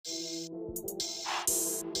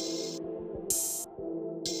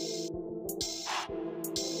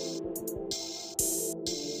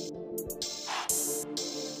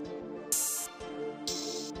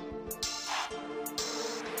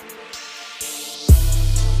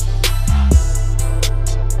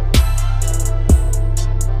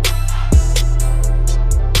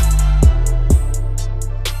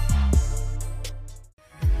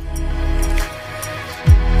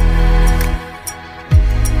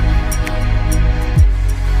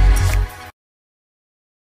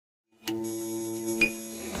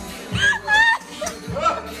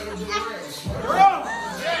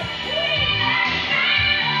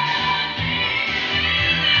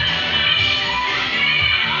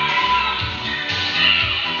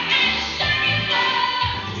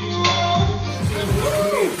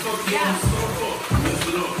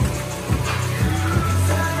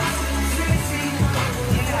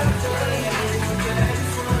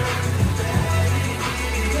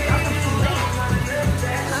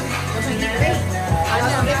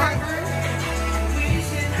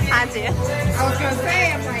I do. I was gonna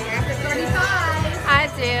say, I'm like, after 35. I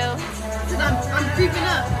do. Because I'm creeping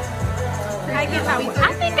up. I get that.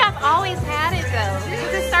 I think I've always had it though.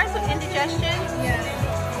 Because it starts with indigestion. Yeah.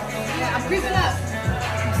 Yeah, I'm creeping up.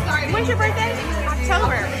 I'm starting. When's your birthday?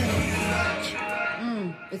 October.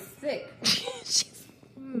 It's thick. She's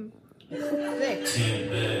Thick.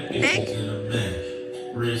 thick.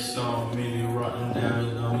 Wrist on me, rocking down,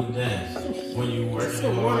 you know me dance. When you work, It's the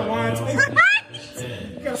water wine tasting.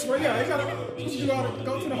 You gotta swear, yeah, you gotta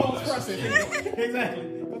go through the whole process. Exactly.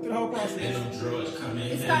 Go through the whole process.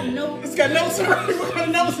 It's got notes. It's got notes. What kind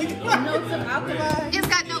of notes it got? Notes of alcohol. It's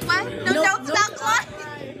got no what? No notes of alcohol.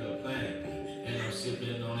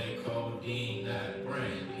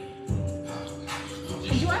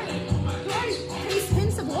 Do I taste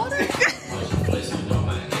hints of water? A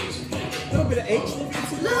little bit of H. A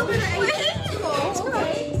little bit of H.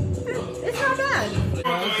 Okay. It's not bad.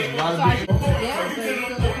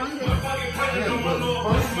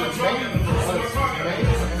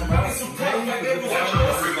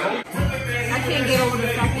 I can't get over the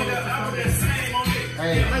fact that it's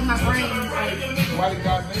like my brain. Like, why did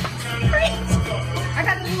God make it? I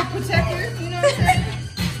got the little protector, you know what I'm saying?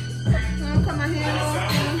 I don't cut my hand off.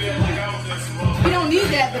 You know what I'm saying? You don't need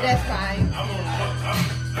that, but that's fine.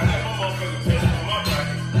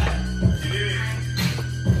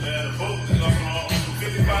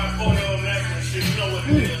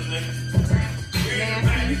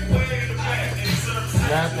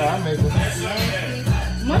 I made it.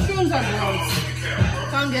 Mushrooms are gross.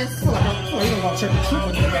 Fungus. Mushrooms are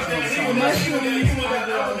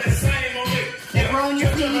gross. They grow in your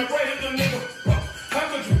feet.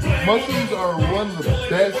 Mushrooms are one of the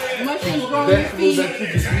best Mushrooms grow in your vegetables feet. that you can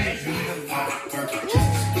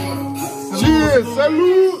eat. Cheers,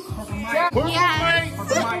 salute! Put Yes.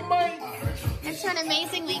 the mic. It's an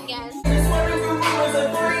amazing weekend.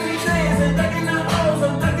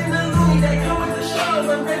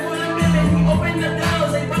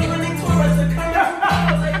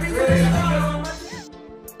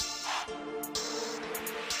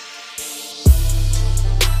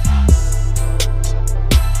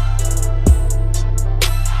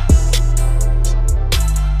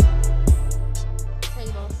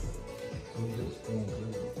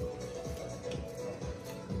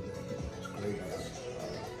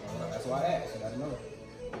 That's why I asked. I gotta know.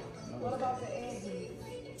 What about the eggs?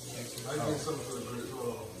 I get something for the green as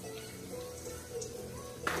well.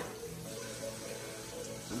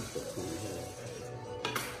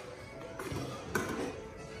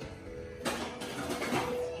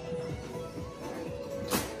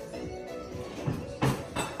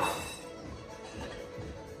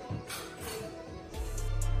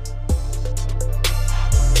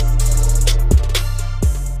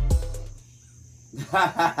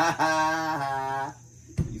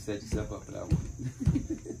 You set yourself up for that one.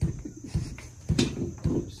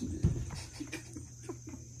 Oh, shit.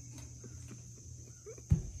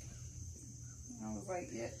 I was like,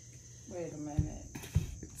 yeah, wait a minute.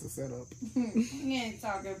 It's a setup. You ain't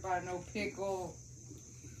talking about no pickle.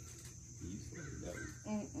 You said that was...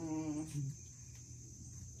 Oh man.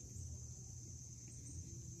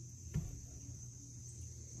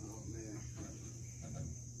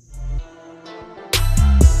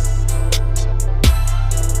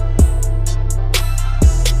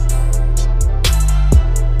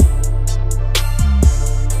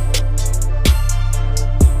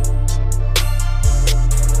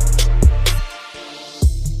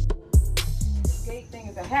 This gate thing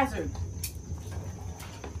is a hazard.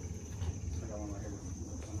 I got one right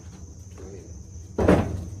here.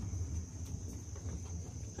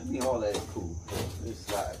 I mean, all that is cool. This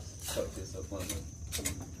side, tuck this up on me.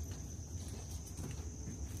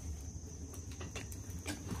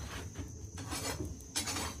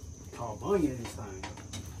 Oh, bung in this thing.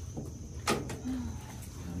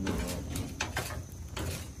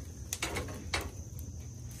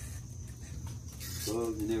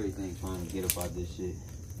 Bugs and everything trying to get up out this shit.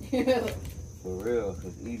 For real,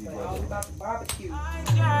 cause easy All brother. about the barbecue. I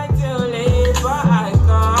tried to leave, but I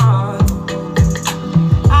can't.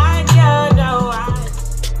 I don't know why.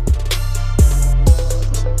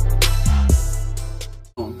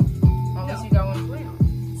 Unless you go on blue.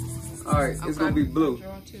 Alright, it's gonna be blue.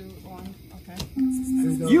 Draw 2, 1.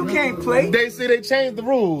 Okay. You can't play. They see they changed the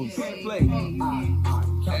rules. You can't play.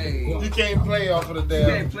 Hey. You can't play off of the damn.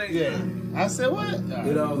 You can't play. Yeah. I said what?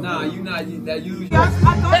 Nah, you not. That you. I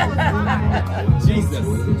thought it was fine. Jesus.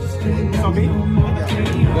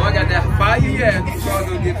 Boy, I got that fire. Yeah. So I'm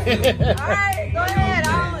gonna get. Alright, go ahead.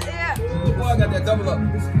 Boy, I got that double up.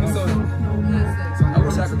 So, I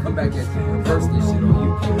wish I could come back and reverse this shit on you.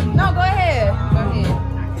 No, go ahead. Go ahead.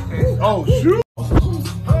 Oh shoot! I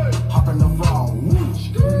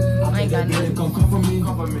ain't got nothing.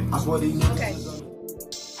 Okay.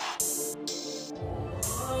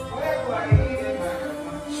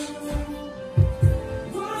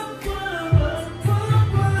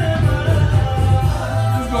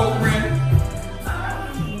 Let's go, Brent.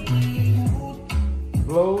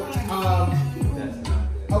 Blow.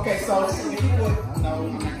 Okay, so if you would, no,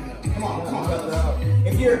 I'm not gonna. Come on, fellas.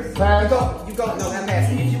 If you go, no, I'm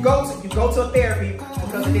asking. If you go to a therapy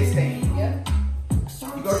because of this thing. Yeah.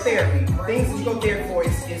 You go to therapy. Things that you go to therapy for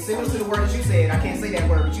is similar to the word that you said. I can't say that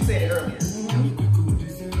word, but you said it earlier.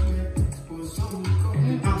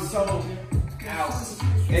 I'm so out.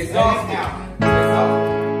 Exhausted. Out.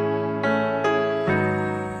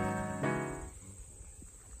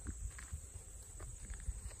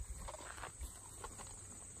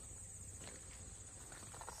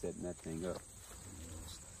 Setting that thing up.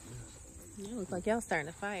 You look like y'all starting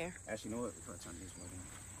a fire. Actually, you know what? We're turn this way down.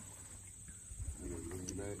 See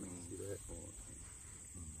that?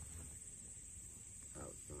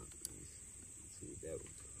 Out front. See that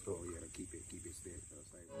one. Oh yeah, keep it steady.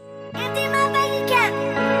 Empty my bank account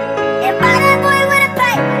and buy that boy with a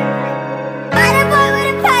pipe. Buy that boy with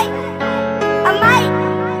a pipe. I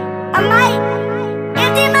might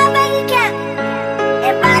empty my bank account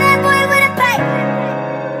and buy that boy with a pipe.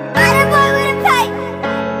 Buy that boy with a pipe.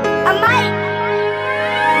 I might.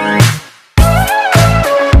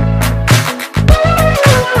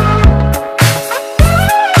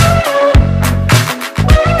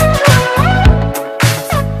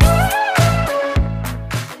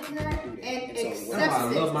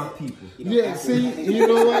 I love my people. Yeah, see, and you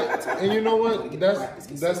know what? That's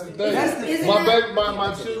the thing.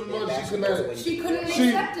 My children mother, she couldn't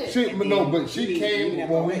accept it. But she came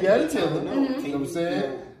when we got each other. You know what I'm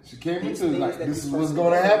saying? She came into it like, this is what's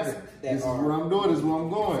going to happen. This is what I'm doing. This is where I'm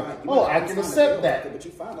going. Oh, I can accept that.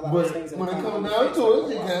 But when it comes down to it,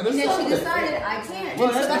 you can't accept And then she that. decided I can't. Well,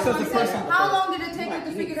 So that's that's what because I'm the saying. How long did it take you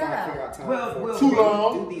to figure that out? Well, Too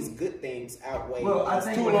long. Do these good things outweigh? Well, I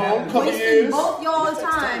think Too what long. happened- Couple Wasting years. both y'all's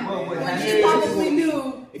time when she probably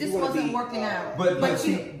knew this wasn't working out. But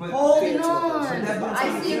she but- holding on.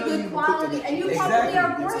 I see a good quality, and you probably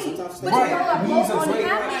are great. But Right. y'all are He's both a great-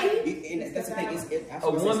 unhappy. And that's the thing. A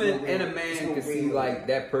woman and a man can see like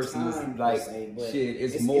that person is like shit.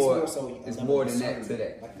 It's more than that to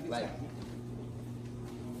that. Like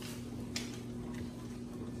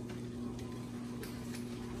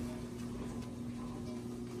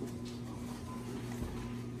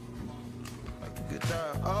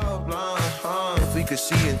If we could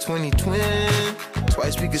see in 2020,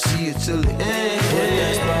 twice we could see it till the end. Put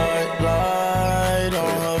that spotlight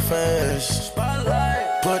on her face.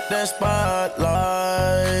 Put that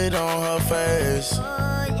spotlight on her face.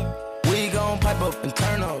 We gon' pipe up and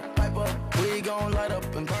turn up. We gon' light up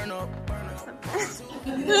and burn up.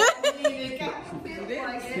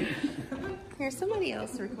 Here, somebody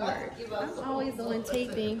else record. I'm always the one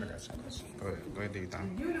taping. Go ahead, do your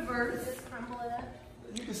thing. Universe.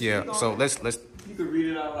 Yeah, so let's you can read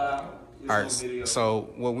it out loud. all right, so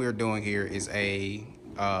what we're doing here is I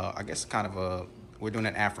guess kind of we're doing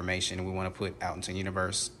an affirmation, and we want to put out into the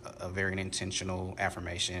universe a very intentional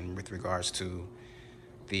affirmation with regards to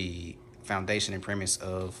the foundation and premise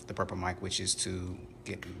of the Purple Mic, which is to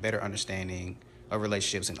get better understanding of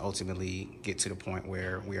relationships and ultimately get to the point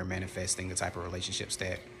where we are manifesting the type of relationships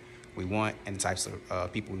that we want and the types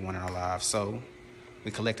of people we want in our lives. So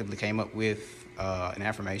we collectively came up with an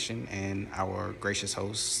affirmation, and our gracious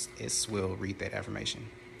host will read that affirmation.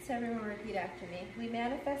 So everyone repeat after me. We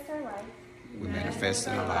manifest our life. We manifest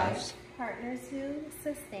in our lives. Partners who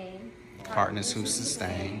sustain. Partners who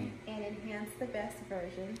sustain. And enhance the best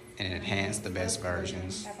versions. And enhance the best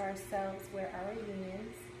versions. Of ourselves where our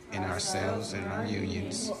unions. In ourselves and our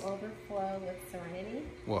unions. Will overflow with serenity.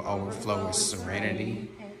 Will overflow with serenity.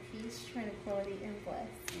 And peace, tranquility, and bliss.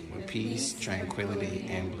 With peace, tranquility,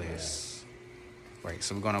 and bliss. Right,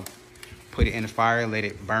 so we're gonna put it in the fire, let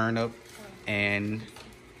it burn up, and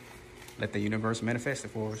let the universe manifest it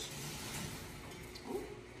for us.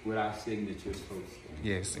 With our signatures first.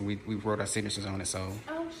 Yes, and we wrote our signatures on it, so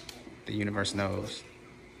the universe knows.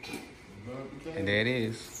 And there it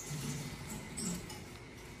is.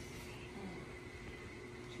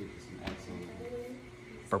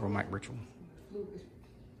 Purple mic ritual.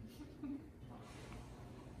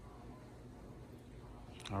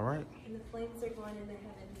 All right. And the flames are going in the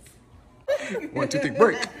heavens. 1, 2, 3,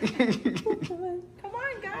 break. Come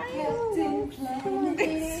on, guys.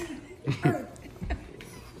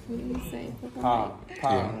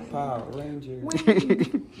 Power Ranger.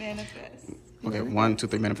 Manifest. Okay, 1, 2,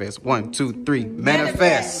 3, manifest. 1, 2, 3,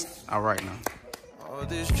 manifest. All right now. All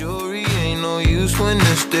this jewelry ain't no use when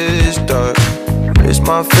it's this dark. It's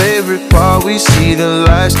my favorite part. We see the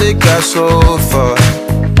lights that got so far.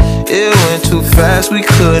 It went too fast, we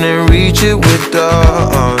couldn't reach it with the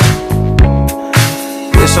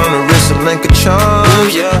It's on the wrist, a link of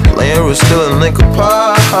charms, yeah. Laying was still a link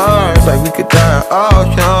apart. Like we could die all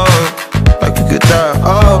young, like we could die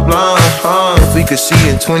all blind. If we could see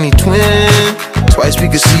in 2020, twice we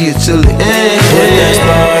could see it till the end. Put that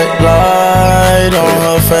spotlight on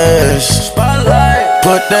her face.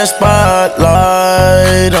 Put that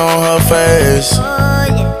spotlight on her face.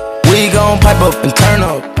 We gon' pipe up and turn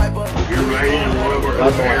up. You're riding in one of our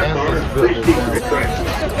cars, please keep your tracks.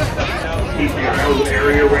 Keep the aisle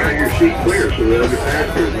area around your seat clear so that other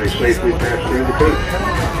passengers may safely pass through the coach.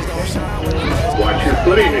 Watch your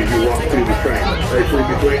footing as you walk through the train, especially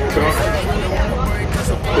between the cars.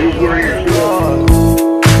 Please wear your shoes.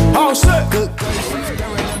 All set.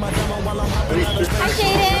 Hi,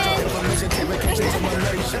 Jaden.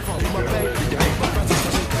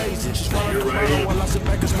 You're riding.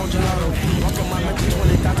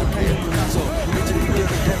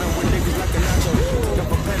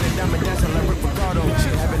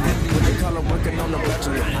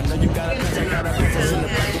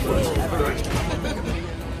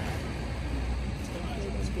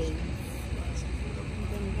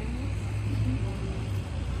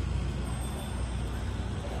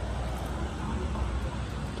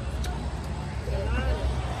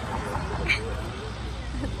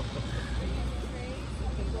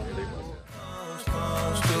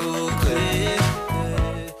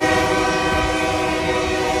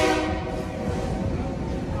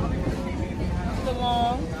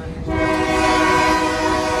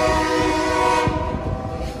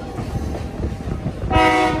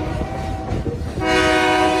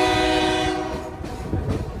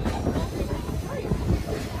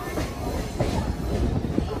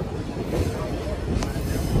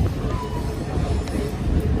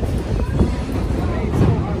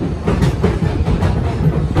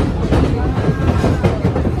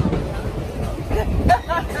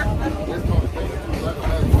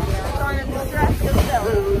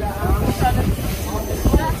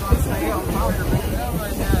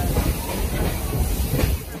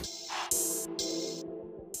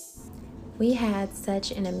 We had such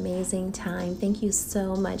an amazing time. Thank you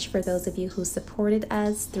so much for those of you who supported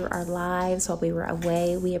us through our lives while we were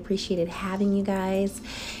away. We appreciated having you guys.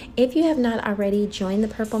 If you have not already, join the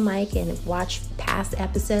Purple Mic and watch past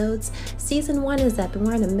episodes. Season 1 is up and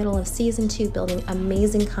we're in the middle of Season 2 building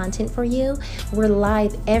amazing content for you. We're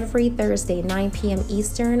live every Thursday, 9 p.m.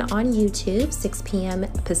 Eastern on YouTube, 6 p.m.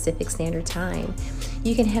 Pacific Standard Time.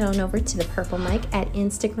 You can head on over to the Purple Mic at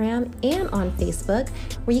Instagram and on Facebook,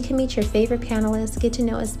 where you can meet your favorite panelists, get to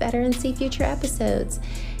know us better, and see future episodes.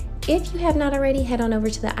 If you have not already, head on over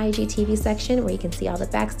to the IGTV section where you can see all the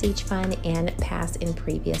backstage fun and past and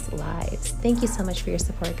previous lives. Thank you so much for your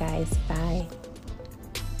support, guys. Bye.